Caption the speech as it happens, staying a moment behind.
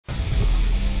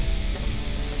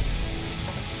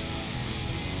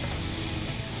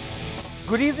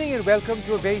Good evening and welcome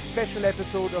to a very special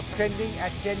episode of Trending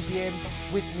at 10 p.m.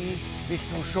 with me,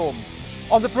 Vishnu Shom.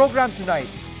 On the program tonight,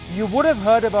 you would have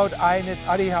heard about INS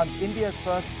Arihant, India's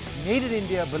first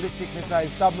made-in-India ballistic missile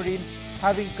submarine,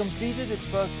 having completed its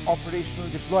first operational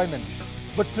deployment.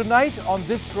 But tonight on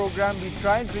this program, we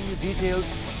try and bring you details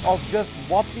of just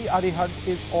what the Arihant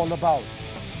is all about.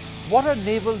 What a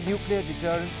naval nuclear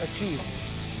deterrence achieves.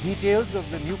 Details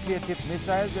of the nuclear-tipped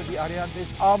missiles that the Arihant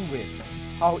is armed with.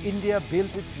 How India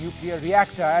built its nuclear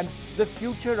reactor and the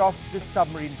future of this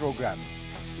submarine program.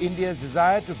 India's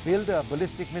desire to build a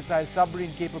ballistic missile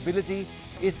submarine capability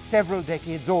is several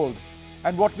decades old.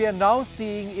 And what we are now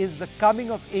seeing is the coming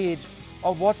of age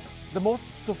of what's the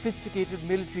most sophisticated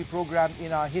military program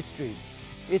in our history.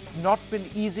 It's not been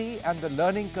easy and the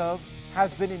learning curve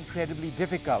has been incredibly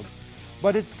difficult.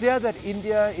 But it's clear that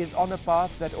India is on a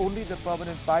path that only the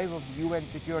Permanent Five of the UN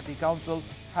Security Council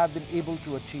have been able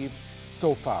to achieve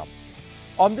so far.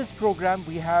 On this program,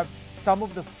 we have some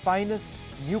of the finest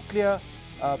nuclear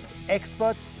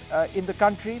experts in the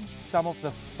country, some of the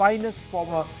finest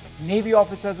former Navy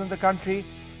officers in the country,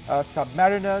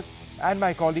 submariners, and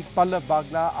my colleague Pallav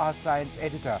Bagla, our science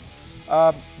editor.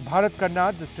 Bharat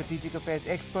Karnad, the strategic affairs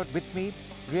expert with me,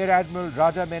 Rear Admiral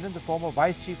Raja Menon, the former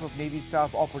Vice Chief of Navy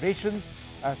Staff Operations,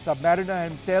 submariner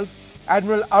himself.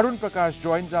 Admiral Arun Prakash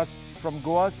joins us from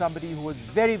Goa, somebody who has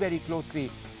very, very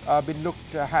closely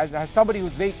somebody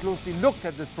who's very closely looked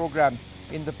at this program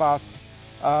in the past.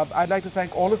 I'd like to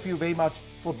thank all of you very much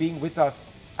for being with us.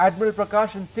 Admiral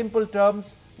Prakash, in simple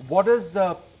terms, what does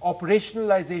the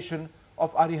operationalization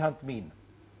of Arihant mean?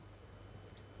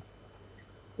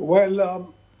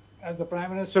 Well, as the Prime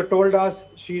Minister told us,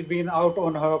 she's been out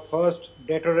on her first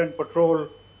deterrent patrol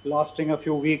lasting a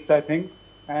few weeks, I think,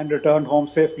 and returned home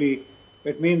safely.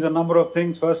 It means a number of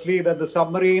things. Firstly, that the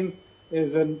submarine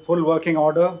is in full working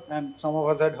order, and some of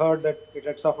us had heard that it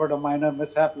had suffered a minor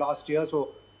mishap last year, so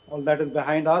all that is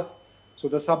behind us. So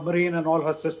the submarine and all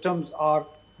her systems are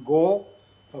go.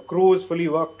 Her crew is fully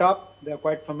worked up. They're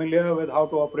quite familiar with how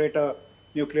to operate a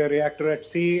nuclear reactor at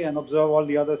sea and observe all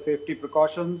the other safety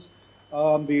precautions.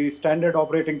 The standard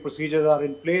operating procedures are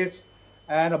in place,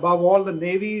 and above all, the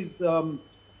Navy's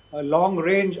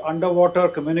long-range underwater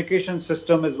communication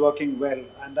system is working well,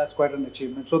 and that's quite an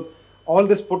achievement. So all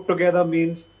this put together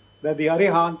means that the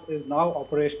Arihant is now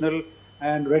operational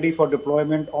and ready for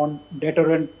deployment on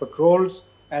deterrent patrols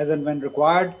as and when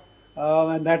required.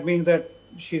 And that means that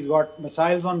she's got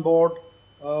missiles on board.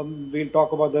 We'll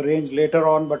talk about the range later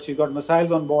on, but she's got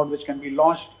missiles on board which can be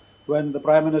launched when the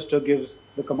Prime Minister gives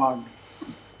the command.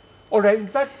 All right. In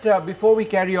fact, before we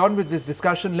carry on with this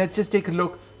discussion, let's just take a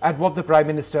look at what the Prime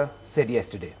Minister said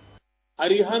yesterday.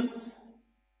 Arihant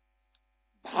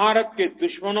Bharat के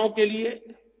दुश्मनों के लिए,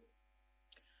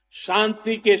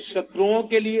 शांति के शत्रुओं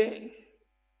के लिए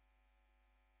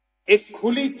एक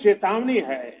खुली चेतावनी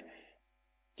है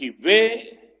कि वे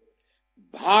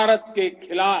भारत के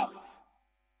खिलाफ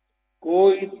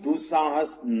कोई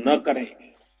दुस्साहस न करें।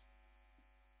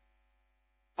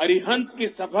 अरिहंत की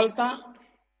सफलता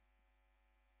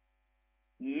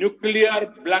न्यूक्लियर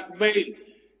ब्लैकमेल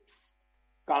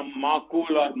का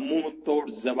माकूल और मुंह तोड़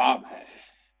जवाब है।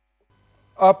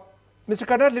 Mr.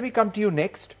 Karnad, let me come to you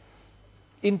next.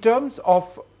 In terms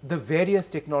of the various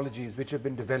technologies which have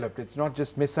been developed, it's not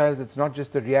just missiles, it's not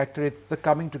just the reactor, it's the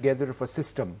coming together of a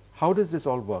system. How does this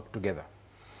all work together?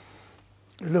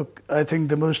 Look, I think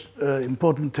the most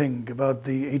important thing about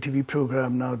the ATV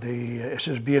program now, the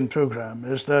SSBN program,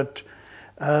 is that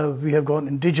we have gone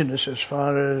indigenous as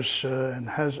far as and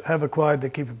have acquired the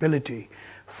capability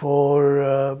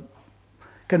for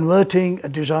converting a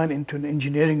design into an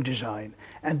engineering design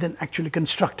and then actually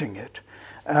constructing it.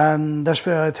 And that's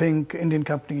where I think Indian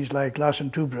companies like Larsen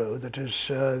Toubro, that is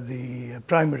the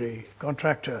primary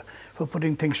contractor for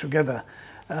putting things together,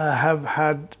 have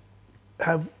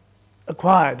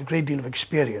acquired a great deal of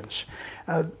experience.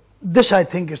 This, I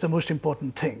think, is the most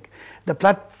important thing. The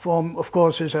platform, of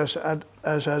course, is as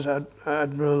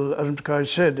Admiral Arun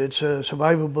Prakash said, it's a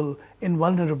survivable,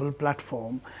 invulnerable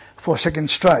platform for second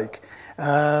strike,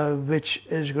 which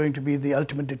is going to be the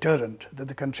ultimate deterrent that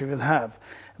the country will have.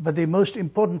 But the most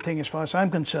important thing, as far as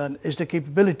I'm concerned, is the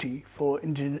capability for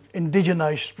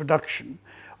indigenized production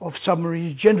of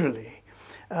submarines generally.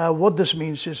 What this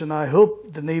means is, and I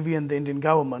hope the Navy and the Indian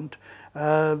government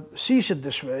sees it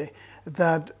this way,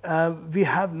 that we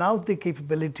have now the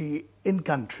capability in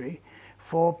country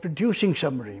for producing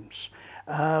submarines.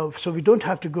 So we don't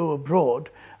have to go abroad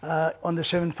on the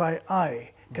 75I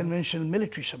conventional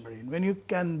military submarine. When you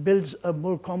can build a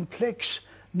more complex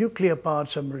nuclear-powered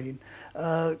submarine,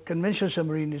 conventional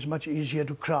submarine is much easier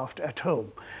to craft at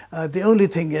home. The only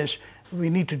thing is we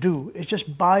need to do is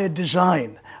just buy a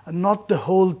design and not the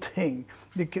whole thing,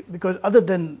 because other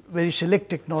than very select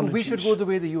technologies. So we should go the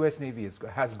way the US Navy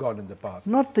has gone in the past.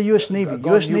 Not the US Navy.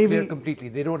 US Navy completely.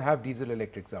 They don't have diesel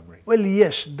electric submarines. Well,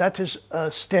 yes, that is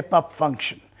a step up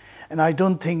function. And I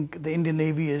don't think the Indian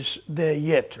Navy is there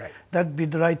yet. Right. That'd be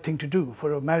the right thing to do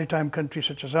for a maritime country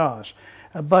such as ours.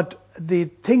 But the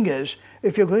thing is,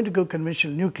 if you're going to go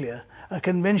conventional nuclear,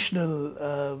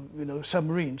 conventional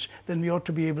submarines, then we ought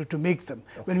to be able to make them.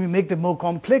 Okay. When we make the more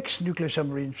complex nuclear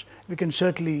submarines, we can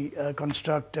certainly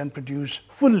construct and produce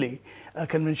fully a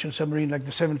conventional submarine like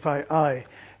the 75I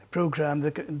program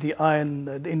the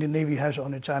Indian Navy has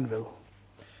on its anvil.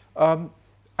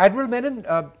 Admiral Menon,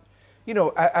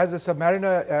 as a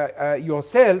submariner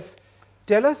yourself,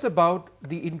 tell us about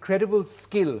the incredible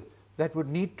skill that would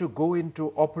need to go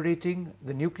into operating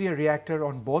the nuclear reactor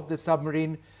on board the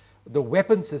submarine, the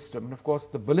weapon system, and of course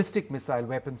the ballistic missile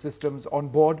weapon systems on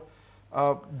board.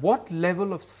 What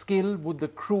level of skill would the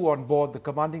crew on board, the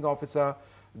commanding officer,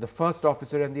 the first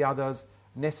officer and the others,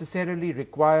 necessarily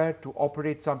require to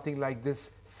operate something like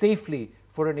this safely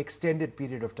for an extended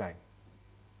period of time?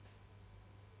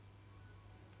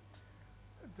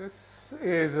 This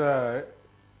is an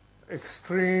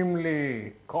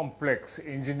extremely complex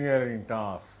engineering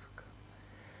task,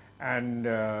 and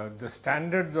the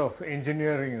standards of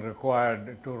engineering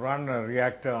required to run a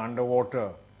reactor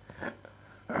underwater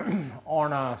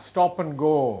on a stop and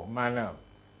go manner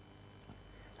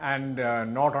and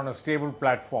not on a stable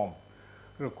platform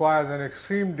requires an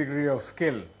extreme degree of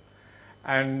skill,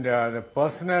 and the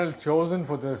personnel chosen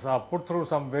for this are put through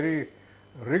some very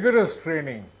rigorous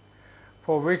training,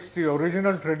 for which the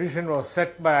original tradition was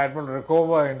set by Admiral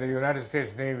Rickover in the United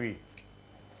States Navy.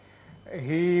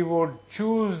 He would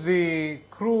choose the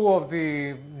crew of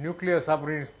the nuclear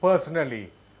submarines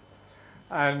personally,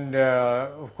 and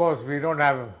of course we don't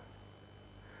have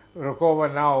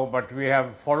Rickover now, but we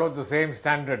have followed the same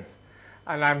standards,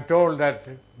 and I'm told that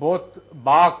both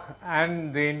BARC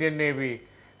and the Indian Navy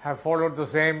have followed the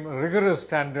same rigorous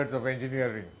standards of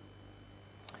engineering.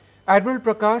 Admiral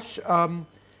Prakash,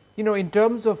 in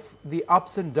terms of the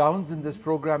ups and downs in this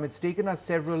program, it's taken us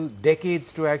several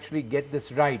decades to actually get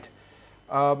this right.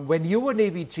 When you were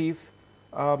Navy Chief,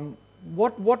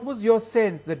 what was your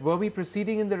sense that were we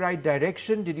proceeding in the right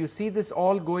direction? Did you see this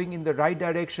all going in the right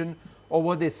direction, or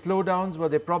were there slowdowns, were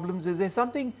there problems? Is there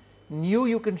something new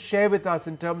you can share with us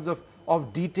in terms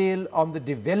of detail on the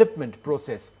development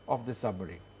process of the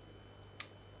submarine?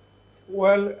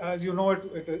 Well, as you know,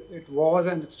 it was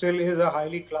and it still is a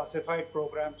highly classified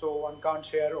program, so one can't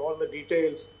share all the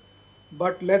details.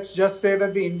 But let's just say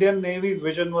that the Indian Navy's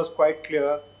vision was quite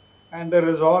clear and the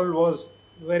resolve was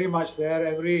very much there.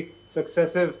 Every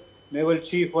successive naval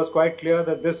chief was quite clear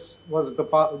that this was the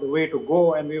way to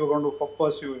go and we were going to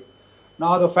pursue it.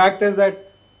 Now, the fact is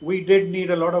that we did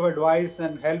need a lot of advice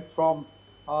and help from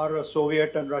our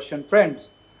Soviet and Russian friends.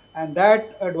 And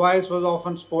that advice was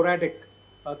often sporadic.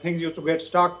 Things used to get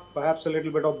stuck, perhaps a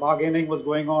little bit of bargaining was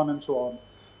going on and so on.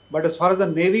 But as far as the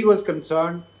Navy was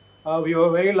concerned, we were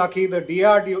very lucky. The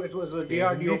DRDO, it was a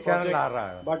DRDO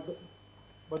project,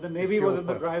 but the Navy was in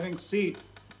the driving seat.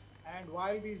 And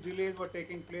while these delays were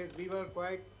taking place, we were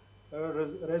quite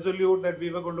resolute that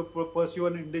we were going to pursue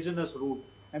an indigenous route.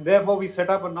 And therefore, we set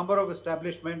up a number of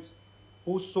establishments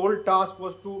whose sole task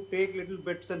was to take little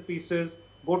bits and pieces,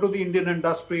 go to the Indian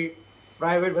industry,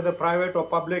 private, whether private or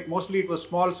public, mostly it was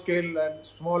small scale and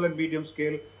small and medium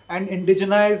scale, and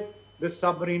indigenize this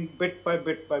submarine bit by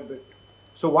bit by bit.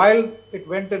 So while it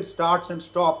went in starts and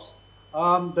stops,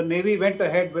 the Navy went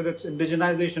ahead with its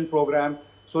indigenization program,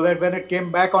 so that when it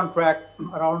came back on track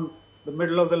around the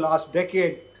middle of the last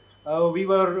decade, we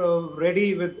were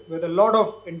ready with a lot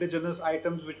of indigenous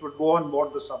items which would go on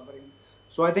board the submarine.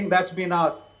 So I think that's been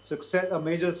a success, a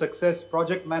major success,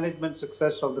 project management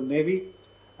success of the Navy.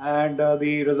 And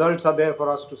the results are there for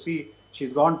us to see.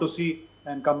 She's gone to sea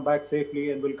and come back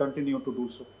safely and will continue to do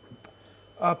so.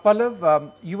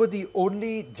 Pallav, you were the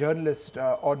only journalist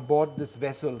on board this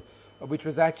vessel, which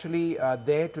was actually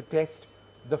there to test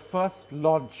the first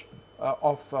launch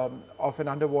of an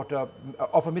underwater,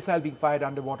 of a missile being fired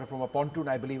underwater from a pontoon,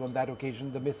 I believe, on that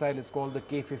occasion. The missile is called the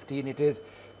K-15. It is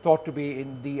thought to be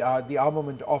in the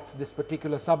armament of this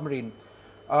particular submarine.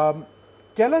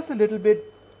 Tell us a little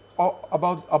bit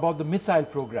about the missile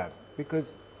program,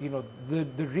 because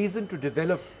the reason to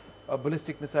develop a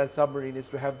ballistic missile submarine is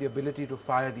to have the ability to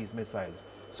fire these missiles.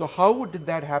 So how did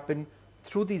that happen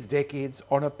through these decades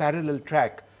on a parallel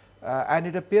track, and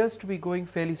it appears to be going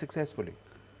fairly successfully?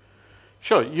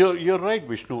 Sure, you're right,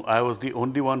 Vishnu. I was the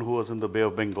only one who was in the Bay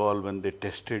of Bengal when they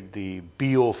tested the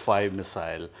BO-5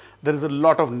 missile. There is a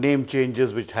lot of name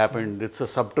changes which happened. It's a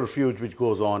subterfuge which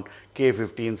goes on.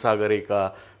 K-15,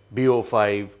 Sagarika,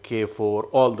 BO-5, K-4,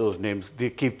 all those names,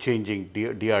 they keep changing.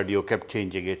 DRDO kept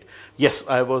changing it. Yes,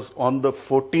 I was on the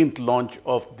 14th launch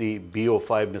of the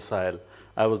BO-5 missile.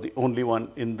 I was the only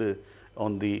one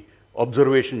on the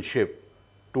observation ship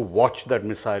to watch that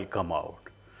missile come out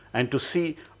and to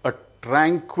see a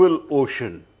tranquil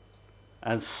ocean,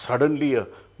 and suddenly a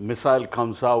missile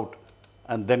comes out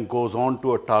and then goes on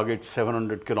to a target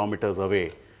 700 kilometers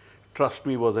away. Trust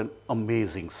me, was an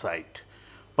amazing sight.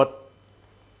 But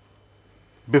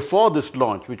before this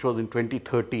launch, which was in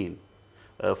 2013,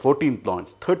 14th launch,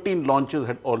 13 launches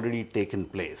had already taken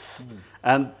place.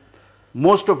 And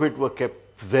most of it were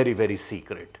kept very, very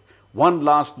secret. One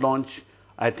last launch,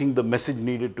 I think the message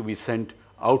needed to be sent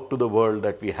out to the world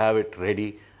that we have it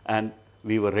ready, and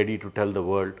we were ready to tell the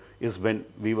world, is when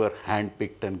we were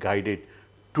handpicked and guided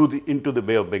into the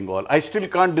Bay of Bengal. I still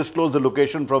can't disclose the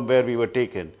location from where we were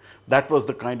taken. That was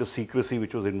the kind of secrecy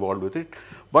which was involved with it.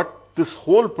 But this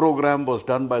whole program was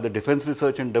done by the Defense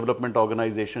Research and Development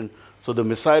Organization. So the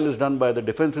missile is done by the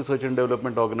Defense Research and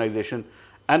Development Organization,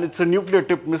 and it's a nuclear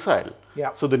tipped missile.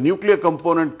 Yeah. So the nuclear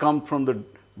component comes from the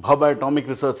Bhabha Atomic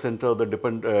Research Center, the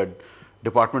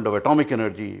Department of Atomic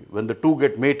Energy. When the two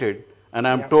get mated, and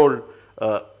I'm told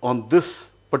on this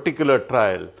particular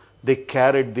trial, they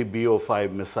carried the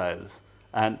BO-5 missiles,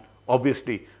 and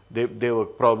obviously they were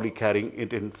probably carrying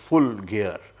it in full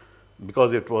gear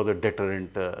because it was a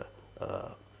deterrent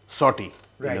sortie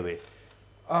in a way.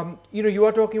 You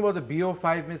are talking about the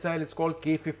BO-5 missile. It's called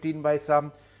K-15 by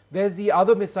some. There's the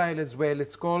other missile as well.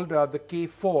 It's called the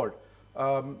K-4.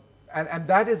 And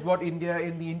that is what India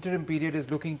in the interim period is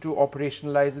looking to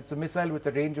operationalize. It's a missile with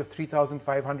a range of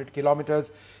 3,500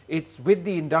 kilometers. It's with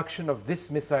the induction of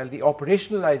this missile, the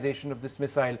operationalization of this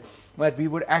missile, that we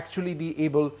would actually be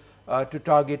able to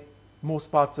target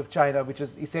most parts of China, which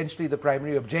is essentially the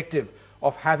primary objective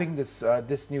of having this,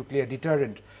 this nuclear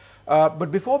deterrent.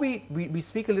 But before we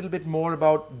speak a little bit more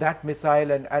about that missile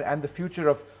and the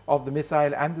future of the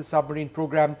missile and the submarine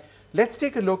program, let's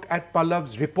take a look at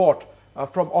Pallav's report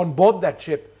from on board that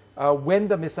ship when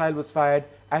the missile was fired,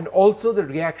 and also the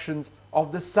reactions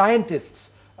of the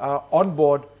scientists on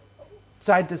board,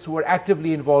 scientists who were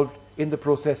actively involved in the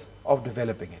process of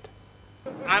developing it.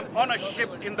 I'm on a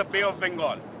ship in the Bay of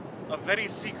Bengal, a very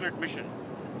secret mission,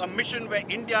 a mission where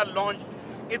India launched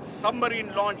its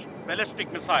submarine-launched ballistic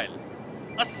missile,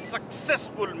 a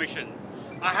successful mission.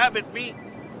 I have with me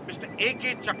Mr.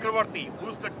 A.K. Chakravarti, who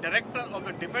is the director of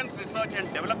the Defense Research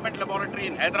and Development Laboratory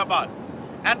in Hyderabad,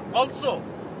 and also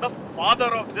the father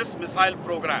of this missile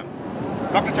program.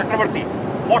 Dr. Chakravarti,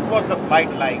 what was the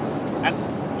flight like and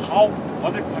how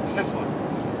was it successful?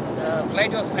 The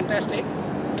flight was fantastic.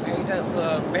 It has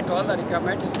met all the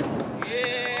requirements.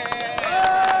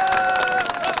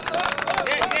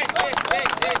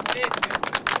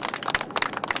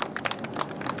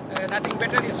 Nothing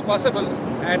better is possible,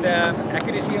 and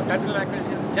accuracy of terminal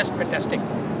accuracy is just fantastic.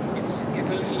 It's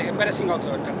a little embarrassing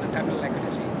also, the terminal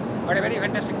accuracy. But a very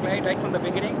fantastic flight right from the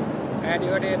beginning, and you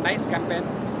had a nice campaign.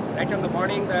 Right from the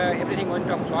morning, everything went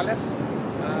off flawless.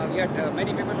 We had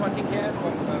many people working here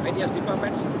from various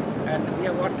departments, and we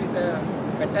have worked with a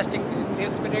fantastic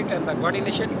team spirit and the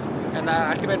coordination, and the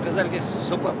ultimate result is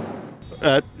superb.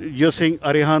 You're saying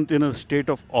Arihant in a state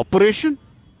of operation?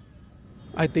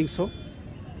 I think so.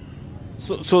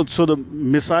 So the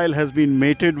missile has been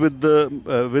mated with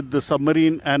the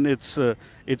submarine, and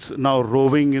it's now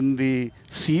roving in the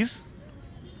seas.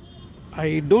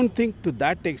 I don't think to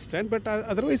that extent, but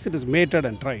otherwise it is mated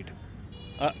and tried.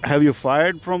 Have you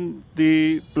fired from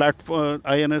the platform,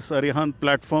 INS Arihant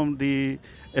platform, the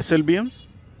SLBMs?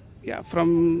 Yeah,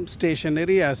 from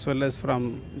stationary as well as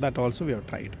from that also we have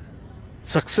tried.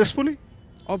 Successfully?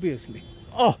 Obviously.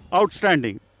 Oh,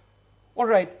 outstanding. All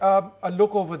right, a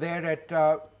look over there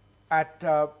at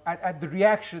the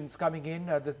reactions coming in,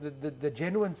 the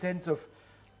genuine sense of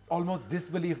almost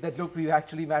disbelief that, look, we've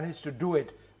actually managed to do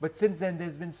it. But since then,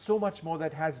 there's been so much more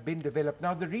that has been developed.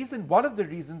 Now, one of the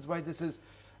reasons why this is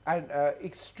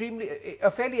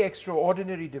a fairly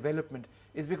extraordinary development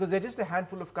is because there are just a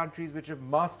handful of countries which have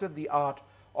mastered the art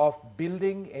of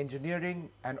building, engineering,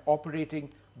 and operating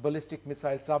ballistic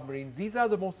missile submarines. These are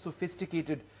the most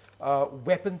sophisticated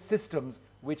weapon systems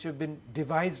which have been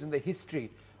devised in the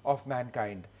history of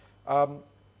mankind.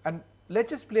 And let's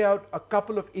just play out a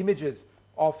couple of images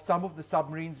of some of the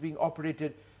submarines being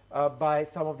operated by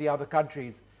some of the other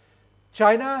countries.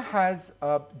 China has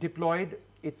deployed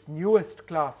its newest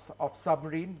class of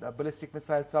submarine, the ballistic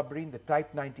missile submarine, the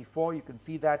Type 94. You can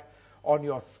see that on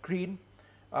your screen.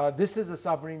 This is a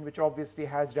submarine which obviously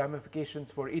has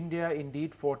ramifications for India,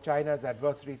 indeed for China's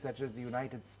adversaries such as the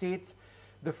United States.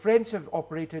 The French have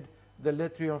operated the Le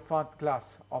Triomphant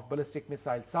class of ballistic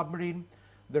missile submarine.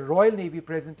 The Royal Navy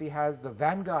presently has the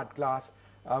Vanguard class,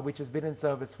 which has been in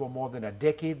service for more than a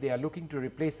decade. They are looking to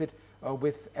replace it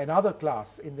with another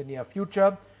class in the near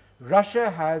future. Russia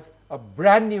has a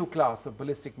brand new class of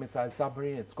ballistic missile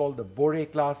submarine. It's called the Bore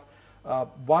class.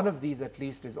 One of these at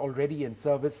least is already in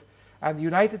service. And the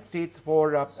United States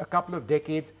for a couple of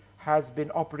decades has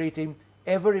been operating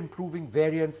ever improving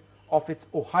variants of its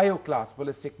Ohio class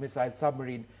ballistic missile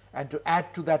submarine. And to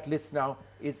add to that list now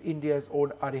is India's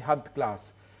own Arihant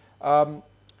class.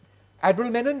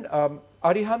 Admiral Menon,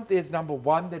 Arihant is number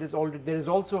 1. There is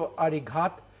also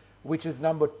Arighat, which is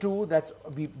number 2. That's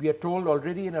we are told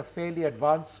already in a fairly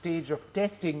advanced stage of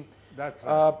testing. That's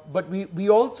right. But we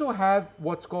also have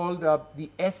what's called the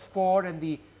S4 and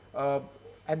the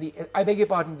I beg your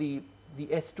pardon, the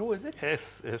S2, is it?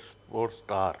 S4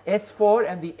 star.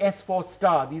 S4 and the S4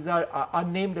 star. These are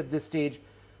unnamed at this stage.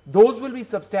 Those will be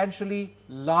substantially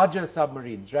larger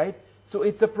submarines, right? So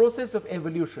it's a process of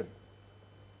evolution.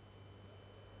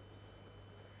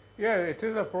 Yeah, it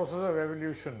is a process of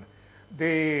evolution.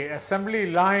 The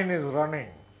assembly line is running.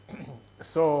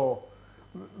 So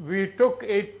we took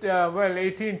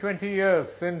 18, 20 years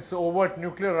since overt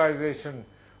nuclearization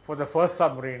for the first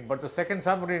submarine, but the second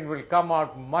submarine will come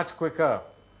out much quicker,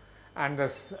 and the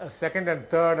second and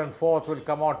third and fourth will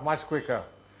come out much quicker.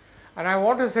 And I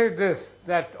want to say this,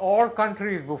 that all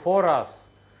countries before us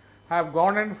have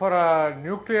gone in for a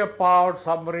nuclear-powered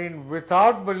submarine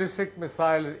without ballistic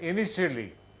missiles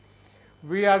initially.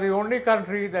 We are the only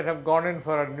country that have gone in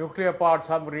for a nuclear-powered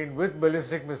submarine with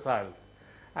ballistic missiles.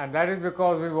 And that is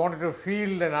because we wanted to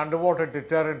field an underwater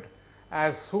deterrent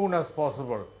as soon as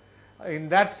possible. In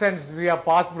that sense, we are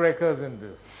path breakers in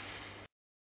this.